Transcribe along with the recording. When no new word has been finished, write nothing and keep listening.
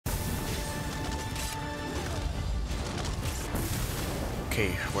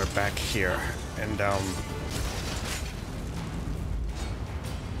Okay, we're back here, and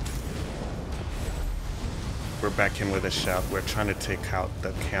we're back in with a shout. We're trying to take out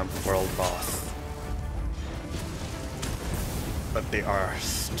the Camp World boss. But they are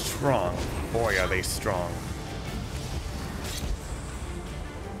strong. Boy, are they strong.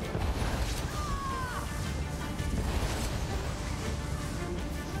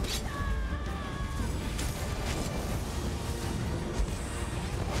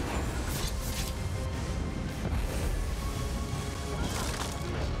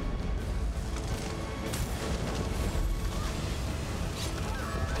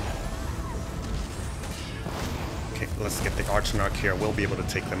 Let's get the Archnarch here. We'll be able to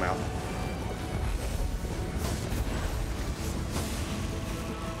take them out.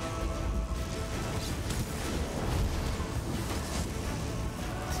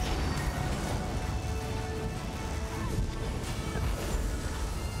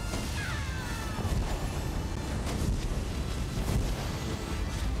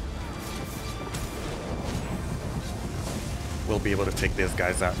 We'll be able to take these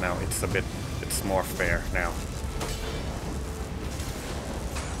guys out now. It's more fair now.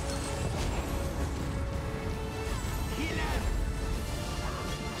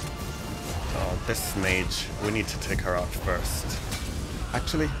 This mage, we need to take her out first.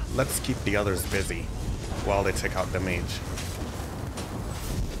 Actually, let's keep the others busy while they take out the mage.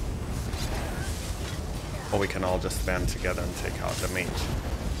 Or we can all just band together and take out the mage.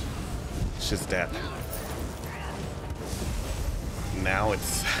 She's dead. Now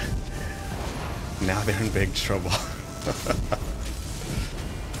it's... now they're in big trouble.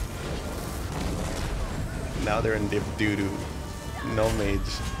 Now they're in deep doo-doo. No mage.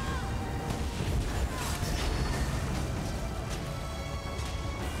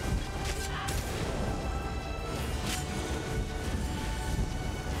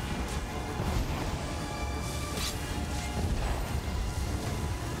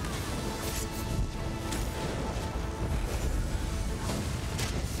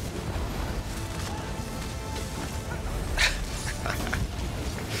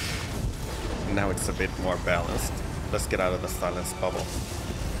 Now it's a bit more balanced. Let's get out of the silence bubble.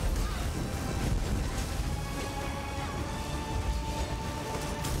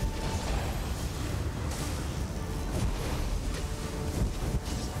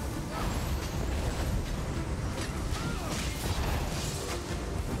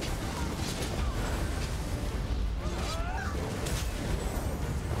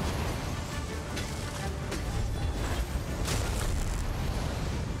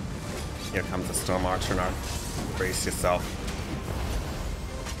 Here comes the Storm Archer now. Brace yourself.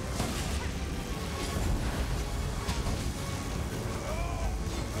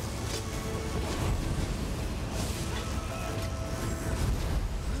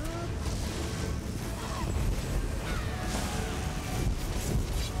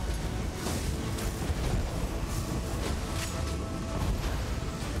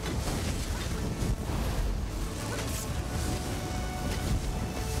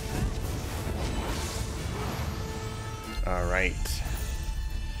 All right.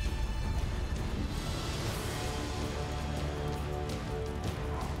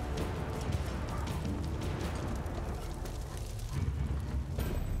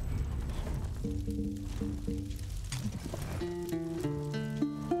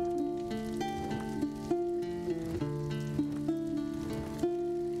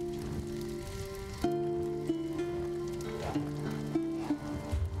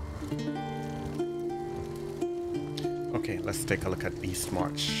 Okay, let's take a look at East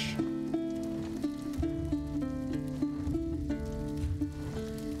March.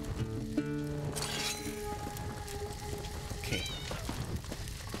 Okay.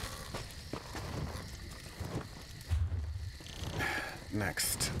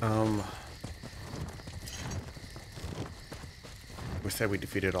 Next, we said we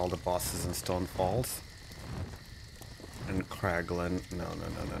defeated all the bosses in Stone Falls. And Craglan, no.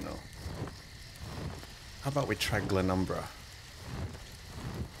 How about we try Glenumbra?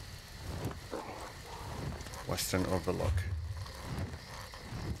 Western Overlook.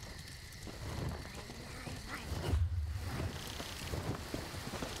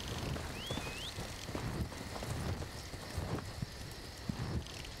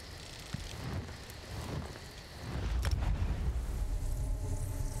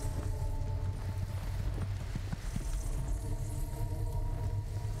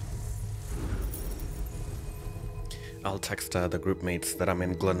 I'll text the group mates that I'm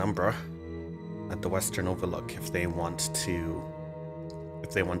in Glenumbra at the Western Overlook if they want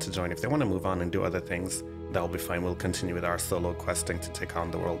if they want to join. If they want to move on and do other things, that'll be fine. We'll continue with our solo questing to take on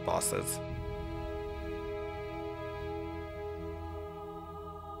the world bosses.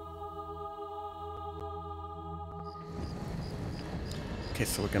 Okay,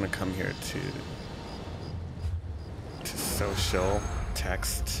 so we're gonna come here to social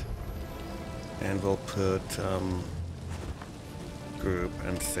text, and we'll put group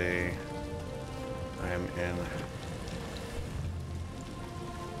and say I'm in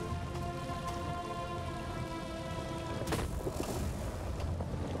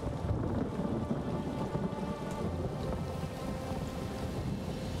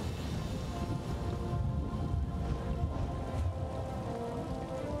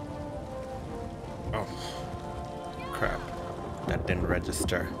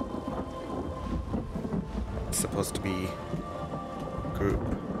register. It's supposed to be group.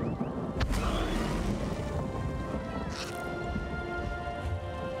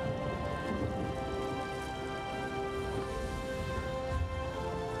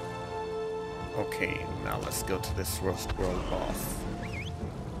 Okay, now let's go to this world boss.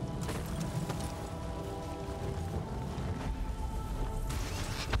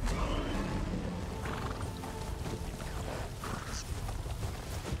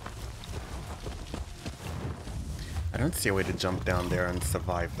 I don't see a way to jump down there and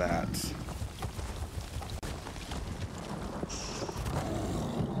survive that.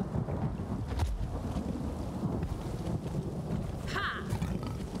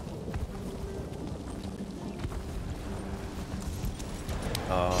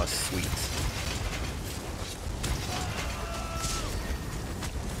 Oh, sweet.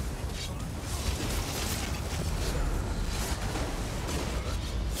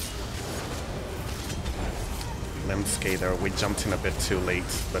 Limbscather, we jumped in a bit too late,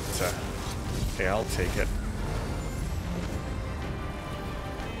 but okay, I'll take it.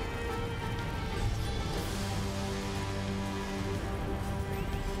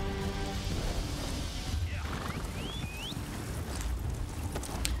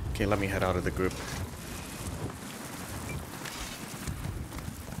 Okay, let me head out of the group.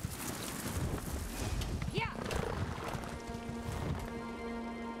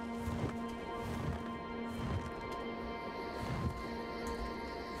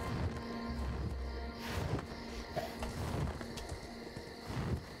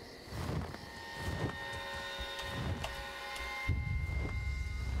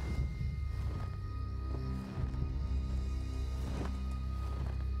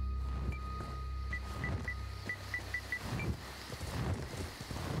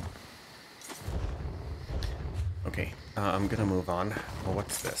 Okay, I'm gonna move on. Oh,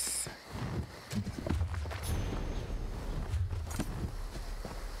 what's this?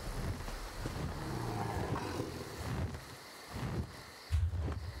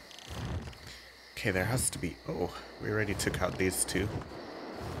 Okay, there has to be... Oh, we already took out these two.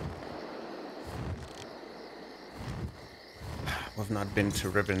 We've not been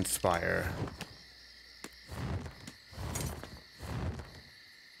to Ribbonspire.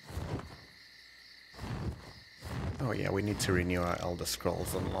 Oh yeah, we need to renew our Elder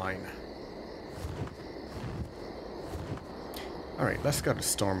Scrolls Online. Alright, let's go to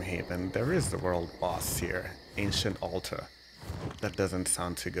Stormhaven. There is the world boss here. Ancient Altar. That doesn't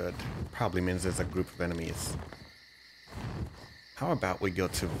sound too good. Probably means there's a group of enemies. How about we go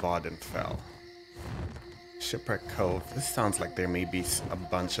to Vaudenfell? Shipwreck Cove. This sounds like there may be a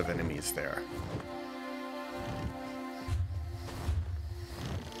bunch of enemies there.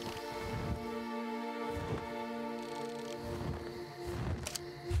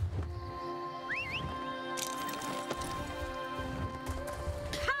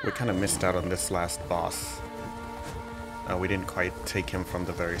 We kind of missed out on this last boss. We didn't quite take him from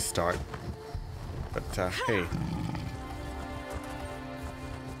the very start. But hey.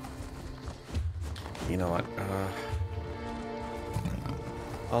 You know what?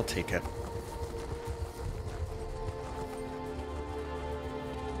 I'll take it.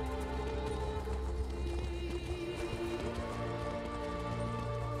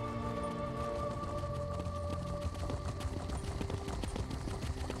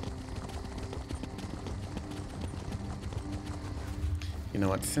 You know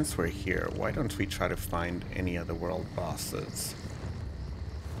what, since we're here, why don't we try to find any other world bosses?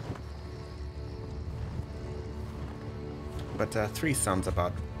 But 3 sounds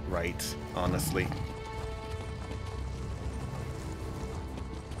about right, honestly.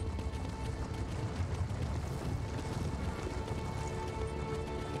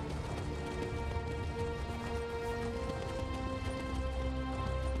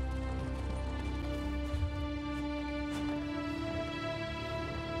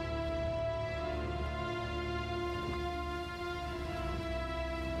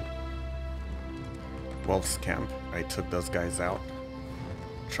 Wolf's Camp, I took those guys out.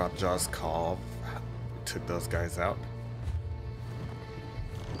 Trapjaw's Cove, took those guys out.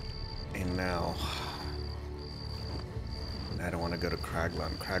 And now, I don't want to go to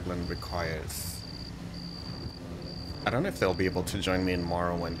Cragland. Cragland requires... I don't know if they'll be able to join me in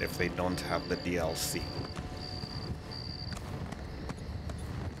Morrowind if they don't have the DLC.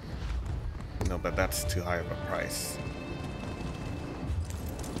 No, but that's too high of a price.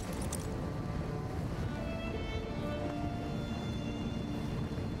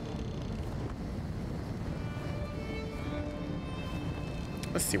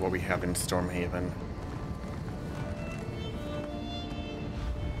 Let's see what we have in Stormhaven.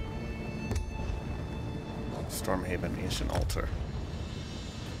 Stormhaven Ancient Altar.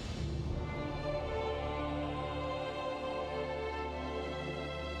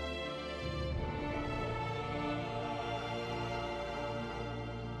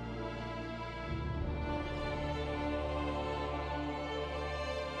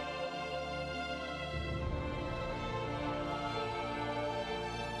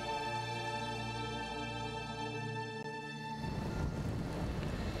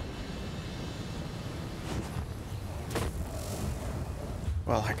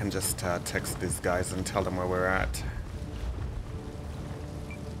 Well, I can just text these guys and tell them where we're at.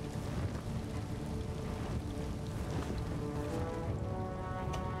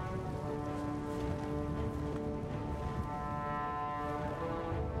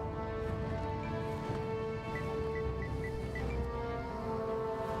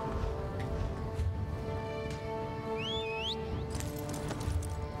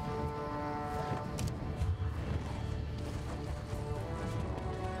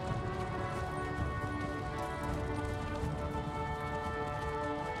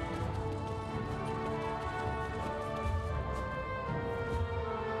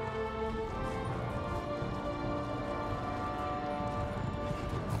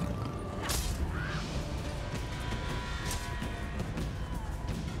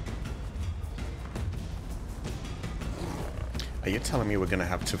 Are you telling me we're gonna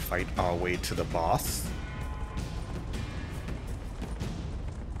have to fight our way to the boss?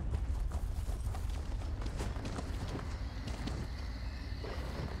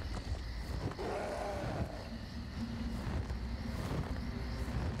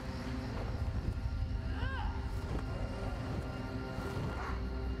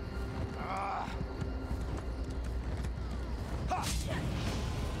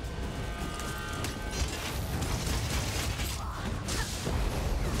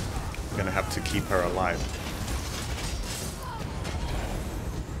 To keep her alive.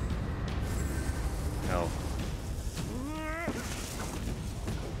 No.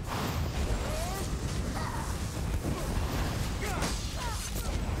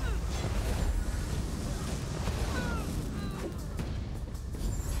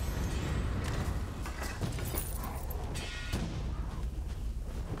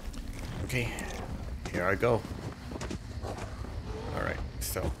 Okay, here I go. All right,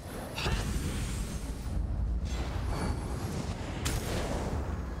 so.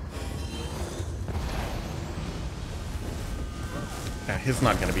 He's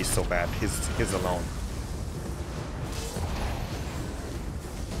not gonna be so bad. He's alone.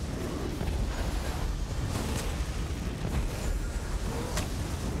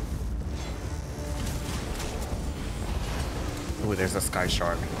 Ooh, there's a sky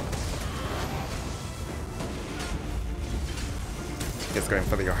shark. He's going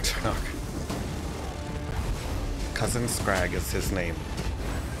for the Archonok. Cousin Scrag is his name.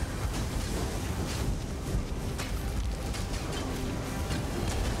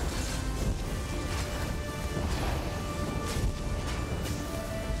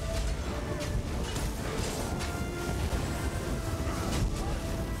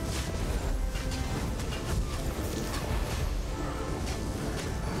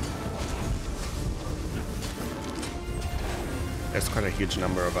 There's quite a huge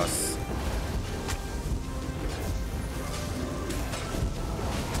number of us.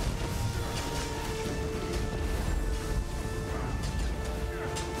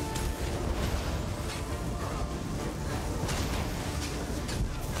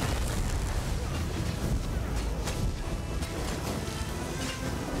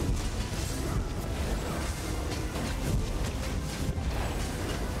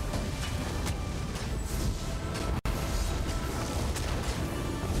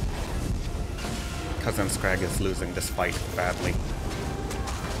 Cousin Scrag is losing this fight badly.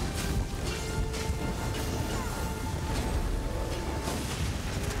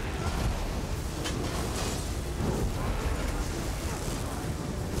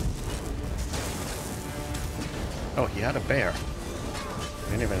 Oh, he had a bear.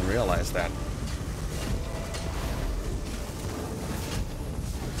 Didn't even realize that.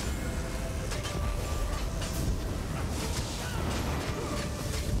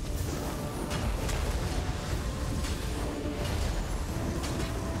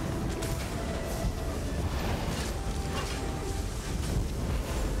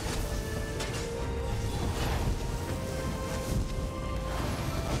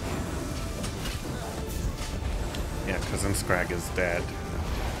 Yeah, Cousin Scrag is dead.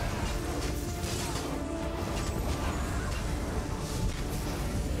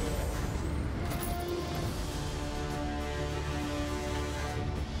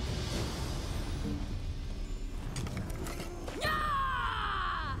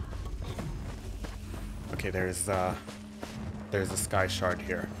 Okay, there's a sky shard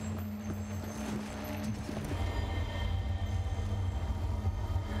here.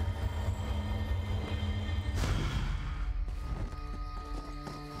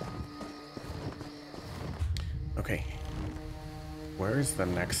 Okay, where is the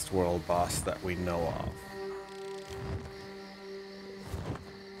next world boss that we know of?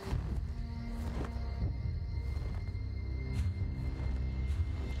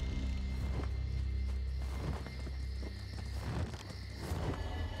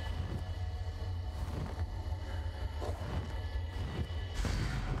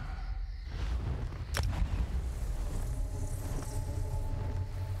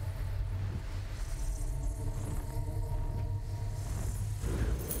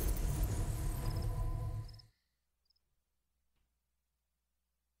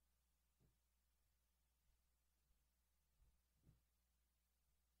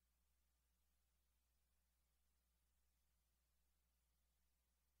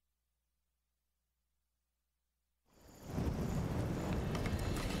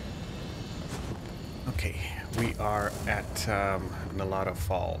 Okay, we are at Nilata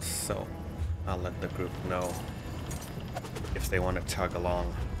Falls, so I'll let the group know if they want to tug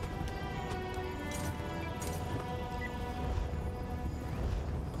along.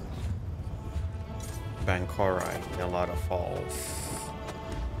 Bangkorai, Nilata Falls.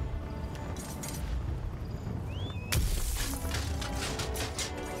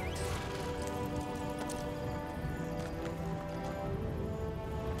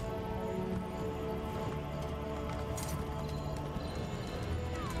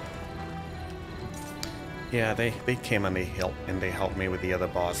 Yeah, they came and they helped me with the other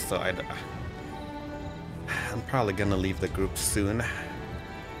boss, so I'm probably gonna leave the group soon.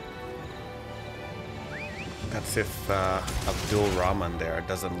 That's if Abdul Rahman there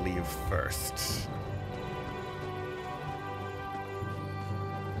doesn't leave first.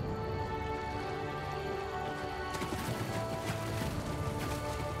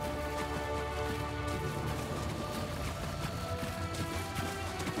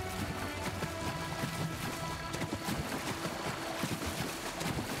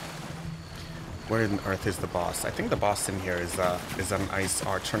 Where on earth is the boss? I think the boss in here is an ice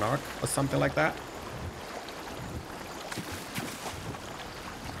archonarch or something like that.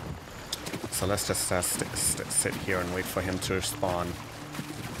 So let's just sit here and wait for him to respawn.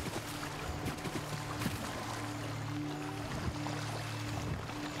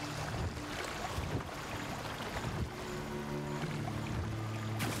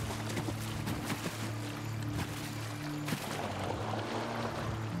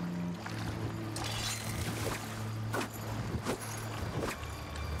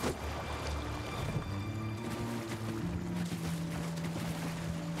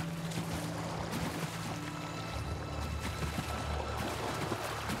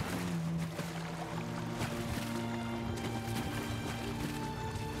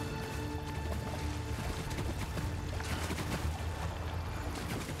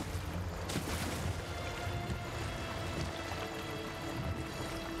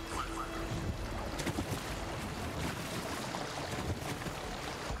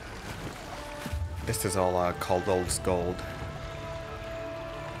 This is all Caldwell's gold.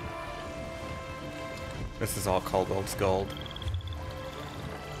 This is all Caldwell's gold.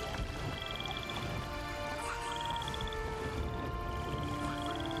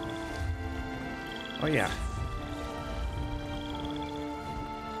 Oh yeah.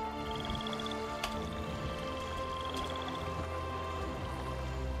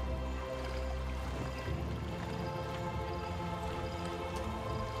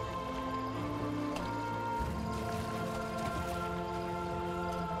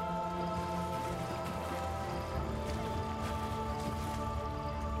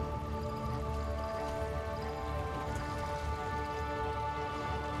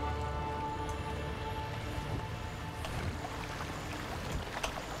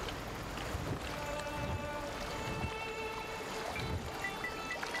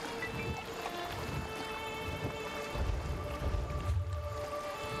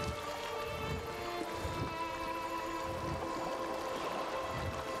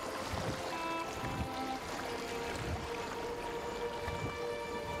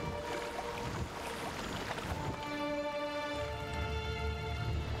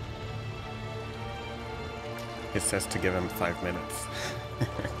 It says to give him 5 minutes.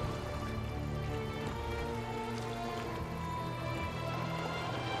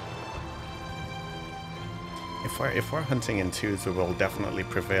 If we're hunting in twos, we will definitely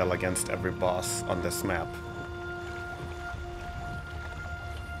prevail against every boss on this map.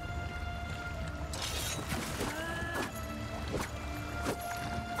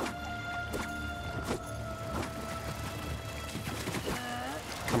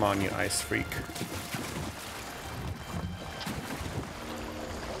 Come on, you ice freak.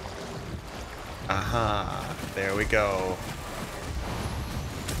 Aha, there we go.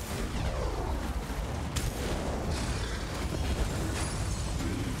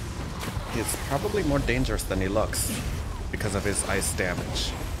 He's probably more dangerous than he looks because of his ice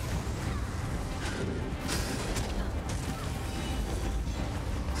damage.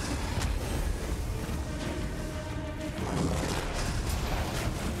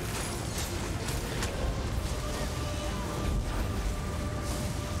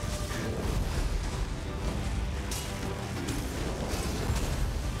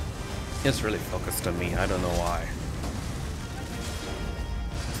 He's really focused on me, I don't know why.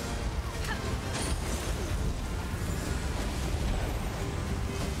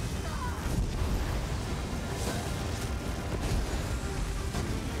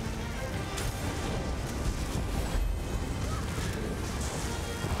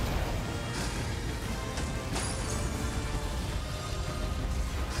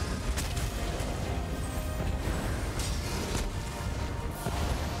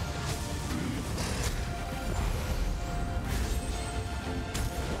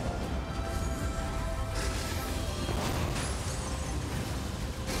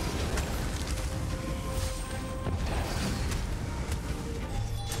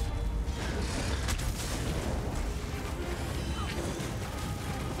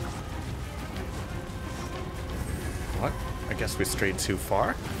 What? I guess we strayed too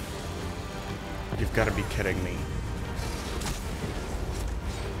far? You've got to be kidding me.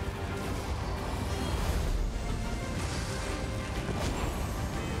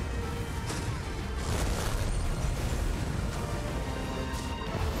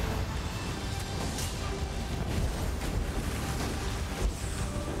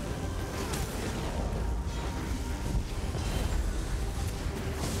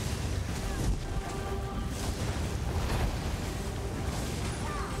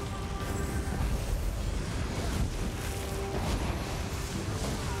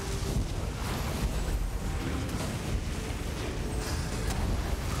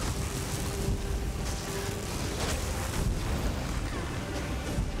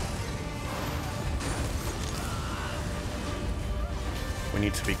 We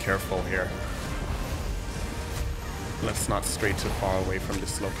need to be careful here. Let's not stray too far away from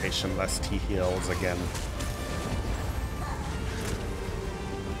this location lest he heals again.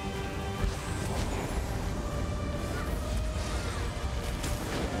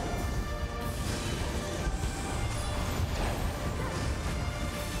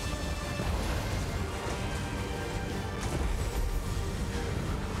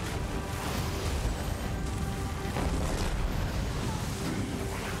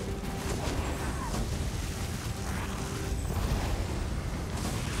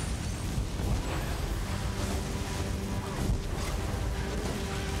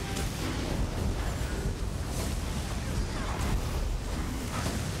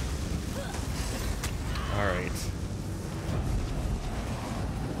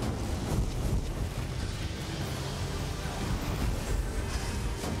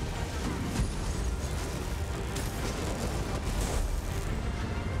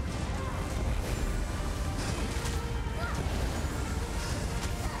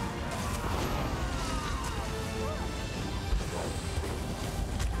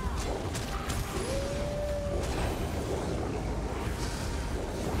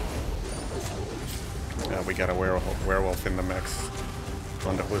 We got a werewolf in the mix.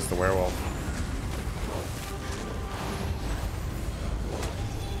 Wonder who's the werewolf.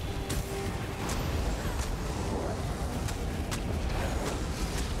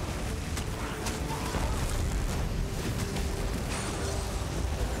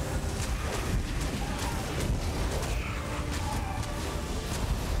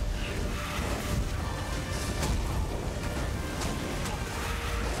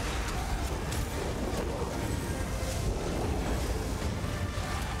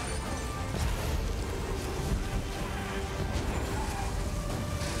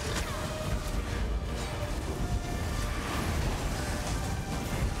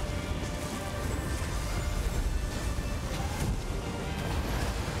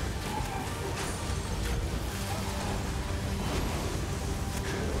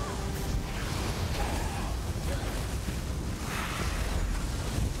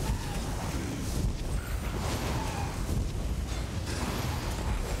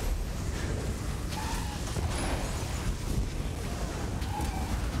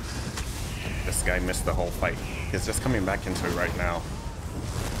 this guy missed the whole fight. He's just coming back into it right now.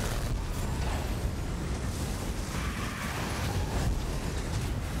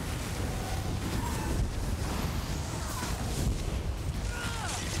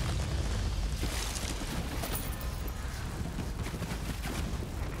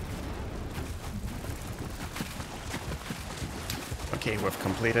 Okay, we've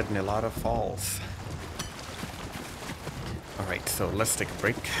completed Nilata Falls. Alright, so let's take a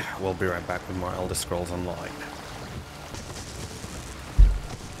break. We'll be right back with more Elder Scrolls Online.